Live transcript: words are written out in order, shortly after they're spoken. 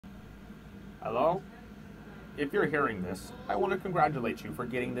Hello? If you're hearing this, I want to congratulate you for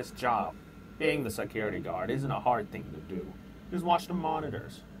getting this job. Being the security guard isn't a hard thing to do. Just watch the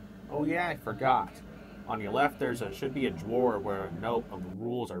monitors. Oh yeah, I forgot. On your left should be a drawer where a note of the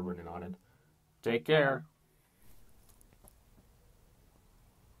rules are written on it. Take care.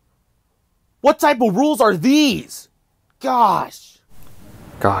 What type of rules are these? Gosh.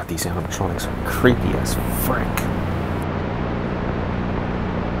 God, these animatronics are creepy as frick.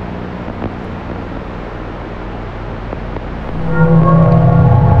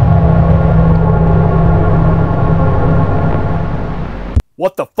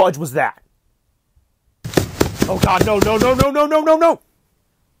 What the fudge was that? Oh god, no, no, no, no, no, no, no, no!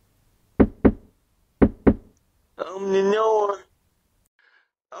 Open the door.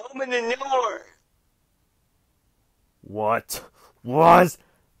 Open the door. What was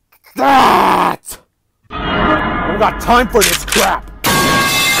that? I don't got time for this crap!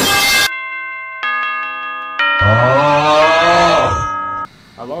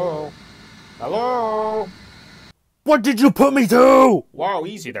 Hello? Hello? What did you put me to? Wow,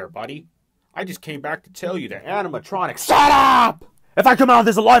 easy there, buddy. I just came back to tell you that animatronics. Shut up! If I come out of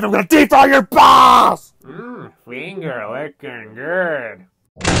this alive, I'm gonna deep fry your balls! Finger licking good.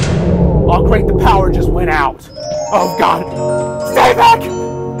 Oh great, the power just went out. Oh god. Stay back!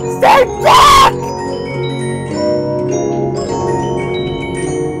 Stay back!